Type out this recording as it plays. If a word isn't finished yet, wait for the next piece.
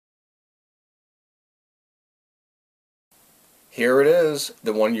Here it is,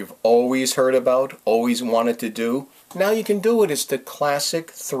 the one you've always heard about, always wanted to do. Now you can do it. It's the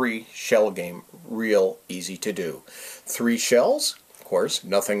classic 3 shell game. Real easy to do. 3 shells, of course,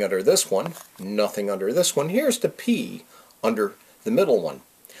 nothing under this one, nothing under this one. Here's the P under the middle one.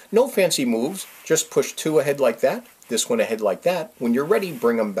 No fancy moves, just push 2 ahead like that, this one ahead like that. When you're ready,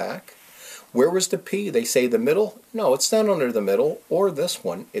 bring them back. Where was the P? They say the middle. No, it's not under the middle, or this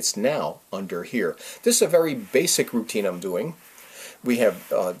one. It's now under here. This is a very basic routine I'm doing. We have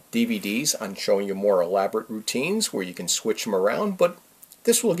DVDs on showing you more elaborate routines where you can switch them around, but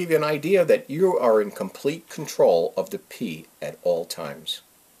this will give you an idea that you are in complete control of the P at all times.